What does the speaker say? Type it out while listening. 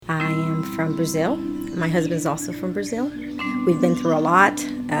I am from Brazil. My husband's also from Brazil. We've been through a lot.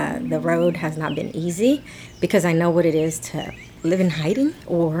 The road has not been easy because I know what it is to live in hiding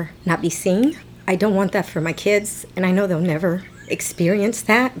or not be seen. I don't want that for my kids, and I know they'll never experience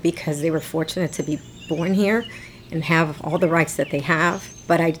that because they were fortunate to be born here and have all the rights that they have.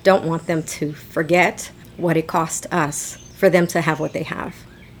 But I don't want them to forget what it cost us for them to have what they have.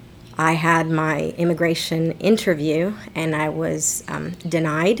 I had my immigration interview and I was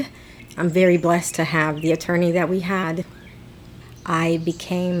denied. I'm very blessed to have the attorney that we had. I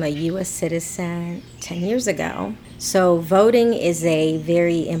became a U.S. citizen 10 years ago. So voting is a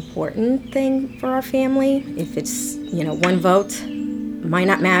very important thing for our family. If it's, one vote might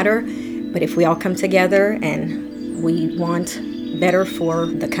not matter, but if we all come together and we want better for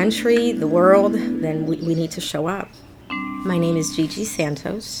the country, the world, then we need to show up. My name is Gigi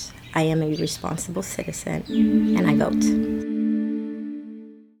Santos. I am a responsible citizen, and I vote.